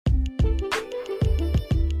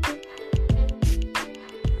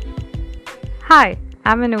Hi,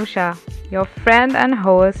 I'm Anusha, your friend and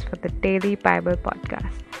host for the Daily Bible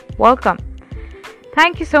Podcast. Welcome.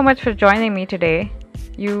 Thank you so much for joining me today.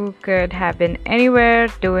 You could have been anywhere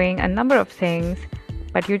doing a number of things,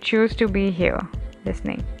 but you choose to be here,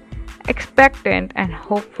 listening, expectant and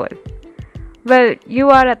hopeful. Well, you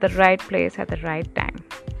are at the right place at the right time.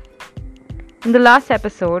 In the last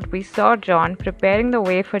episode, we saw John preparing the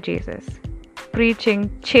way for Jesus, preaching,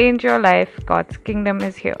 "Change your life, God's kingdom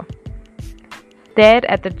is here." There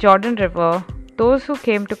at the Jordan River, those who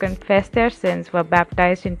came to confess their sins were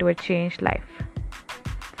baptized into a changed life.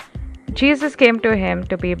 Jesus came to him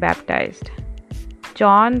to be baptized.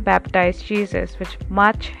 John baptized Jesus with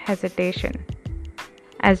much hesitation.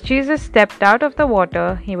 As Jesus stepped out of the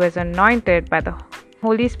water, he was anointed by the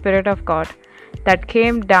Holy Spirit of God that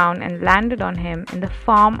came down and landed on him in the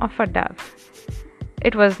form of a dove.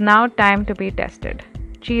 It was now time to be tested.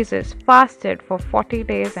 Jesus fasted for 40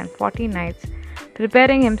 days and 40 nights,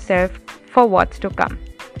 preparing himself for what's to come.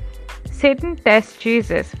 Satan tests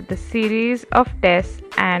Jesus with a series of tests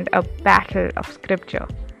and a battle of scripture.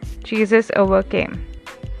 Jesus overcame.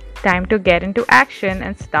 Time to get into action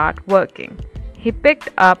and start working. He picked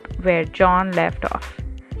up where John left off.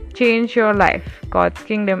 Change your life. God's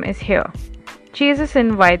kingdom is here. Jesus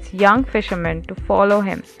invites young fishermen to follow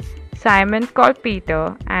him. Simon called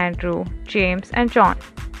Peter, Andrew, James, and John.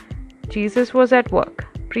 Jesus was at work,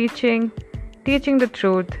 preaching, teaching the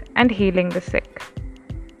truth, and healing the sick.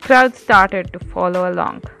 Crowds started to follow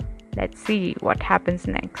along. Let's see what happens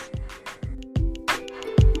next.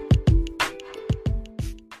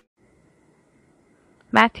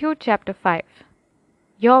 Matthew chapter 5.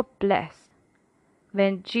 You're blessed.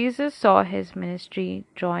 When Jesus saw his ministry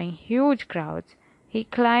drawing huge crowds, he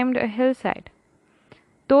climbed a hillside.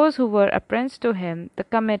 Those who were apprenticed to him, the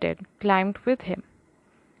committed, climbed with him.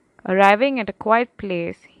 Arriving at a quiet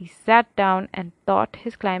place, he sat down and taught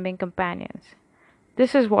his climbing companions.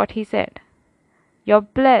 This is what he said: "You're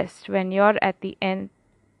blessed when you're at the end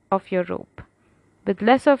of your rope. With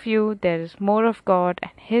less of you, there is more of God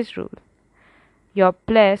and his rule. You're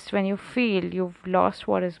blessed when you feel you've lost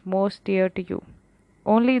what is most dear to you.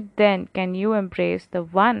 Only then can you embrace the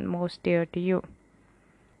one most dear to you.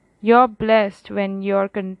 You're blessed when you're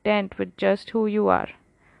content with just who you are.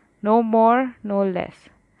 No more, no less.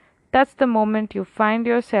 That's the moment you find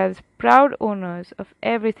yourselves proud owners of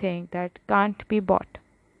everything that can't be bought.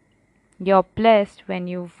 You're blessed when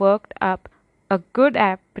you've worked up a good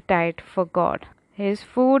appetite for God. His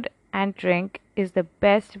food and drink is the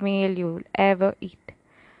best meal you'll ever eat.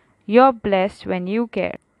 You're blessed when you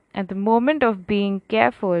care. At the moment of being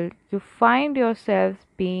careful, you find yourselves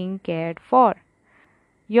being cared for.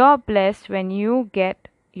 You're blessed when you get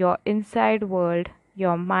your inside world,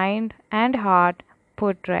 your mind and heart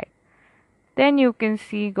put right. Then you can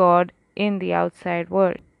see God in the outside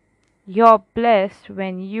world. You're blessed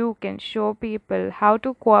when you can show people how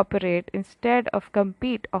to cooperate instead of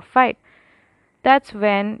compete or fight. That's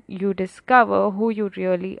when you discover who you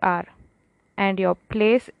really are and your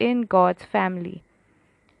place in God's family.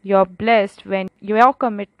 You're blessed when your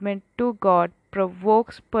commitment to God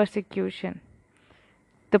provokes persecution.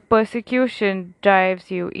 The persecution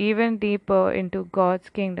drives you even deeper into God's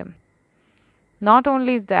kingdom. Not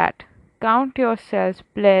only that, count yourselves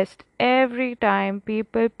blessed every time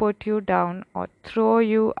people put you down or throw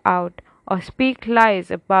you out or speak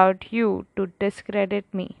lies about you to discredit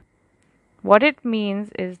me. What it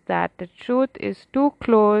means is that the truth is too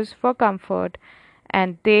close for comfort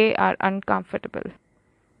and they are uncomfortable.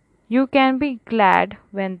 You can be glad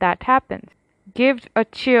when that happens. Give a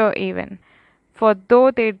cheer even, for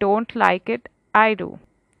though they don't like it, I do,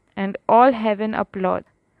 and all heaven applauds.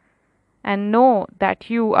 And know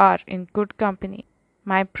that you are in good company.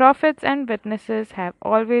 My prophets and witnesses have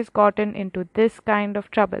always gotten into this kind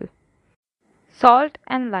of trouble. Salt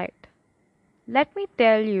and light. Let me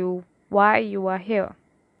tell you why you are here.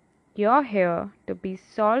 You're here to be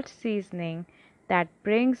salt seasoning that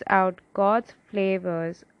brings out God's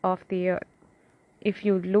flavors of the earth. If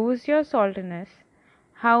you lose your saltiness,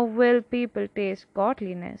 how will people taste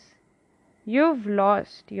godliness? You've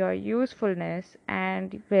lost your usefulness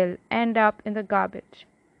and will end up in the garbage.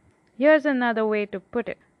 Here's another way to put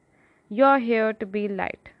it. You're here to be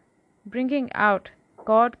light, bringing out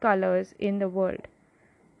God colors in the world.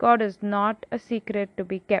 God is not a secret to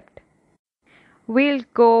be kept. We'll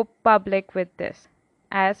go public with this,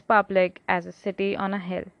 as public as a city on a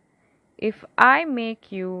hill. If I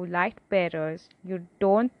make you light bearers, you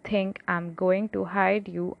don't think I'm going to hide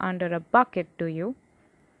you under a bucket, do you?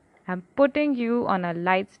 I'm putting you on a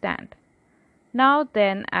light stand. Now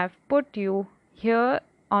then, I've put you here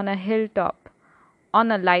on a hilltop,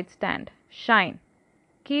 on a light stand. Shine.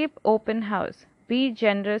 Keep open house. Be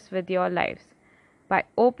generous with your lives. By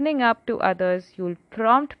opening up to others, you'll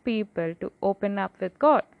prompt people to open up with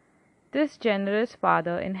God, this generous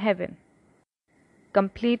Father in heaven.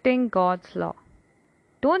 Completing God's law.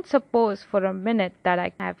 Don't suppose for a minute that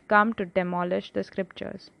I have come to demolish the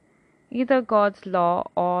scriptures, either God's law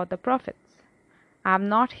or the prophets. I am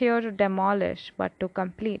not here to demolish but to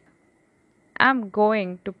complete. I am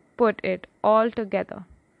going to put it all together.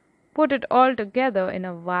 Put it all together in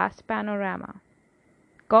a vast panorama.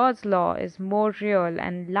 God's law is more real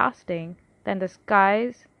and lasting than the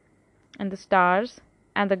skies and the stars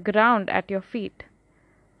and the ground at your feet.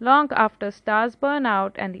 Long after stars burn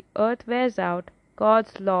out and the earth wears out,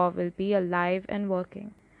 God's law will be alive and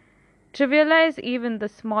working. Trivialize even the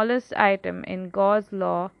smallest item in God's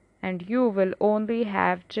law, and you will only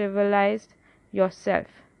have trivialized yourself.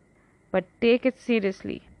 But take it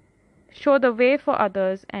seriously. Show the way for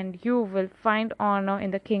others, and you will find honor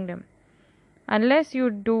in the kingdom. Unless you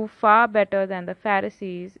do far better than the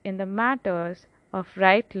Pharisees in the matters of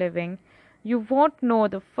right living, you won't know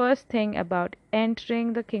the first thing about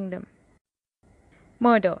entering the kingdom.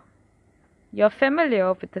 Murder. You're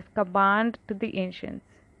familiar with the command to the ancients,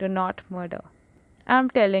 do not murder. I'm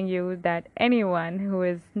telling you that anyone who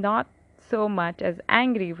is not so much as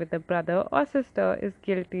angry with a brother or sister is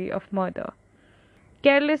guilty of murder.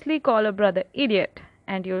 Carelessly call a brother idiot,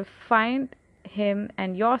 and you'll find him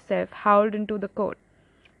and yourself howled into the court.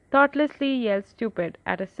 Thoughtlessly yell stupid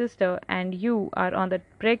at a sister, and you are on the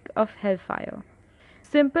brink of hellfire.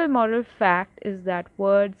 Simple moral fact is that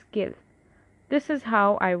words kill. This is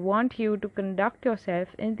how I want you to conduct yourself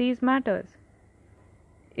in these matters.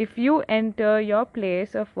 If you enter your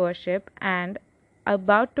place of worship and are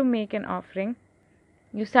about to make an offering,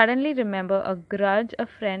 you suddenly remember a grudge a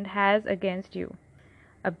friend has against you.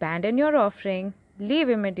 Abandon your offering, leave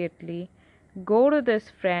immediately, go to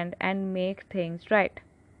this friend and make things right.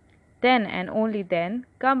 Then and only then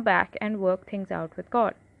come back and work things out with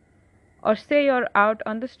God. Or say you're out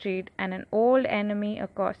on the street and an old enemy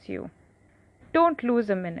accosts you. Don't lose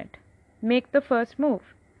a minute. Make the first move.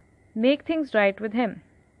 Make things right with him.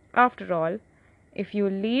 After all, if you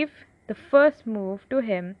leave the first move to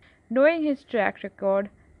him, knowing his track record,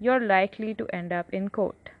 you're likely to end up in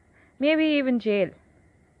court, maybe even jail.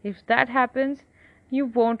 If that happens, you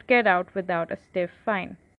won't get out without a stiff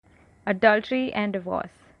fine. Adultery and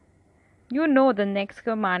divorce. You know the next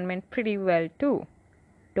commandment pretty well too.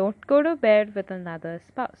 Don't go to bed with another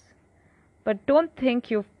spouse. But don't think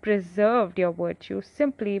you've preserved your virtue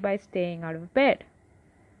simply by staying out of bed.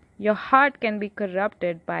 Your heart can be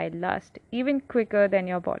corrupted by lust even quicker than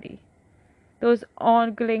your body. Those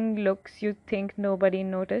ogling looks you think nobody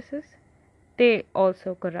notices, they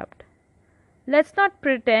also corrupt. Let's not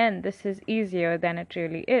pretend this is easier than it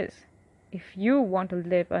really is. If you want to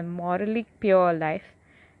live a morally pure life,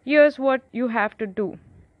 here's what you have to do.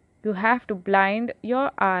 You have to blind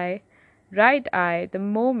your right eye the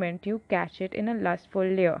moment you catch it in a lustful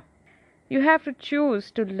lure. You have to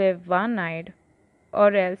choose to live one-eyed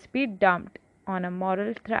or else be dumped on a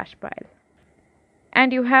moral trash pile.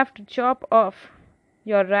 And you have to chop off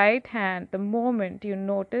your right hand the moment you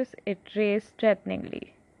notice it raised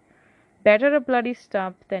threateningly. Better a bloody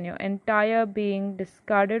stump than your entire being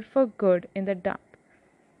discarded for good in the dump.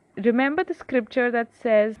 Remember the scripture that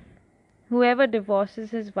says, "Whoever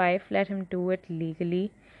divorces his wife, let him do it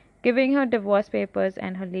legally, giving her divorce papers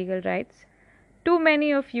and her legal rights." Too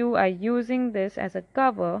many of you are using this as a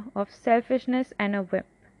cover of selfishness and a whim,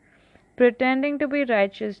 pretending to be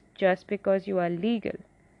righteous just because you are legal.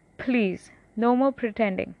 Please, no more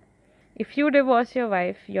pretending. If you divorce your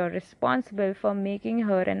wife, you're responsible for making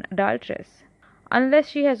her an adulteress, unless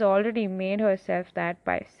she has already made herself that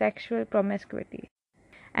by sexual promiscuity.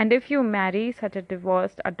 And if you marry such a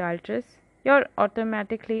divorced adulteress, you're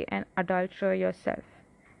automatically an adulterer yourself.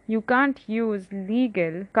 You can't use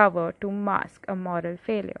legal cover to mask a moral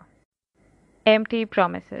failure. Empty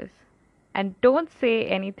promises. And don't say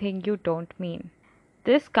anything you don't mean.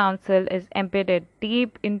 This counsel is embedded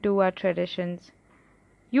deep into our traditions.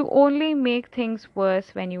 You only make things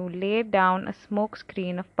worse when you lay down a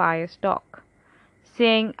smokescreen of pious talk,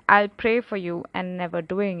 saying, "I'll pray for you," and never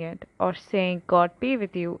doing it, or saying, "God be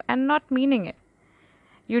with you," and not meaning it.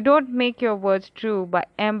 You don't make your words true by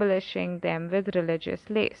embellishing them with religious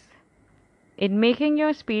lace. In making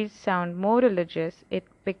your speech sound more religious, it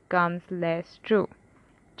becomes less true.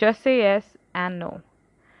 Just say yes and no.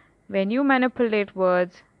 When you manipulate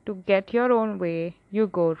words to get your own way, you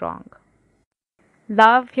go wrong.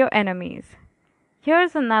 Love your enemies.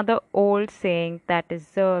 Here's another old saying that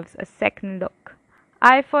deserves a second look.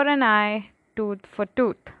 Eye for an eye, tooth for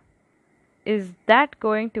tooth. Is that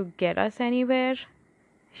going to get us anywhere?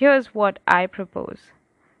 Here's what I propose.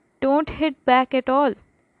 Don't hit back at all.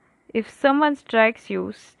 If someone strikes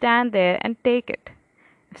you, stand there and take it.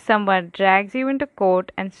 If someone drags you into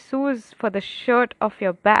court and sues for the shirt off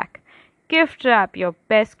your back, gift wrap your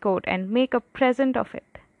best coat and make a present of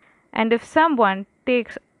it. And if someone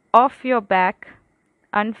takes off your back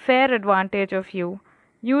unfair advantage of you,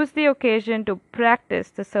 use the occasion to practice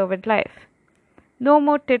the servant life. No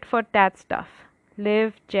more tit for tat stuff.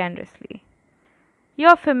 Live generously.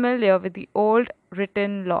 You're familiar with the old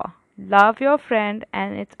written law. Love your friend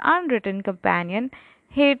and its unwritten companion,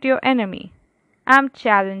 hate your enemy. I'm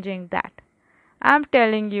challenging that. I'm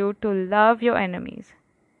telling you to love your enemies.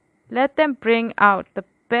 Let them bring out the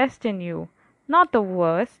best in you, not the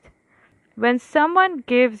worst. When someone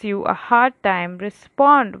gives you a hard time,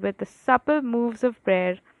 respond with the supple moves of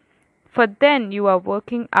prayer, for then you are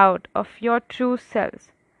working out of your true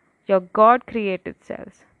selves, your God created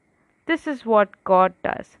selves. This is what God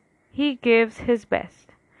does. He gives His best,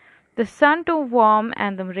 the sun to warm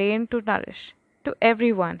and the rain to nourish, to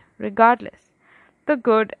everyone, regardless, the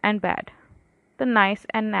good and bad, the nice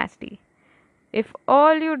and nasty. If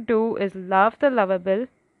all you do is love the lovable,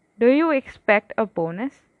 do you expect a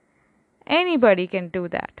bonus? Anybody can do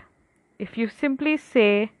that. If you simply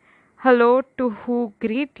say hello to who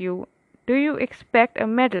greet you, do you expect a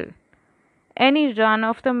medal? Any run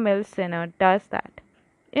of the mill sinner does that.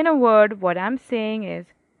 In a word, what I'm saying is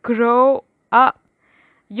grow up.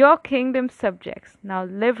 Your kingdom subjects. Now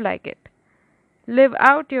live like it. Live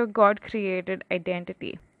out your God created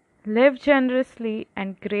identity. Live generously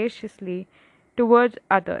and graciously towards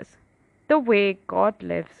others, the way God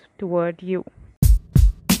lives toward you.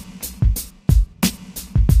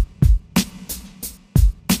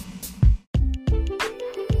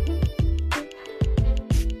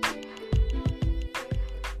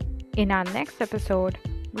 In our next episode,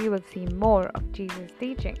 we will see more of Jesus'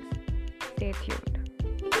 teachings. Stay tuned.